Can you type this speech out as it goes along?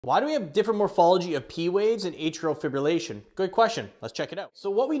Why do we have different morphology of P waves in atrial fibrillation? Good question. Let's check it out.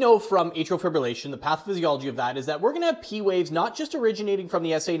 So what we know from atrial fibrillation, the pathophysiology of that, is that we're going to have P waves not just originating from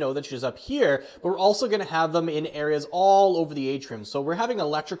the SA node that's just up here, but we're also going to have them in areas all over the atrium. So we're having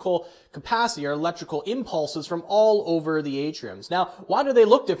electrical capacity or electrical impulses from all over the atriums. Now, why do they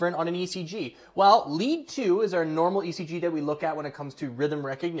look different on an ECG? Well, lead 2 is our normal ECG that we look at when it comes to rhythm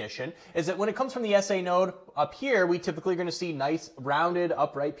recognition, is that when it comes from the SA node up here, we typically are going to see nice rounded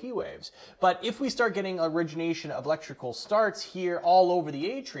upright P waves. But if we start getting origination of electrical starts here all over the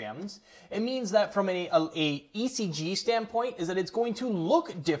atriums, it means that from a ECG standpoint is that it's going to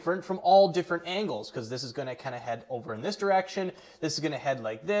look different from all different angles, because this is going to kind of head over in this direction, this is going to head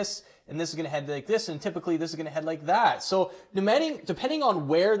like this, and this is going to head like this, and typically this is going to head like that. So depending on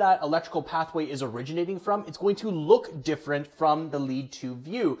where that electrical pathway is originating from, it's going to look different from the lead 2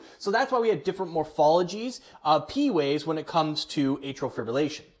 view. So that's why we have different morphologies of P waves when it comes to atrial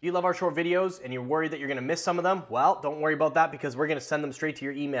fibrillation. You love our short videos and you're worried that you're going to miss some of them? Well, don't worry about that, because we're going to send them straight to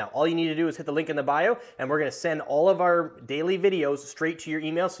your email. All you need to do is hit the link in the bio, and we're going to send all of our daily videos straight to your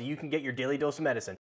email so you can get your daily dose of medicine.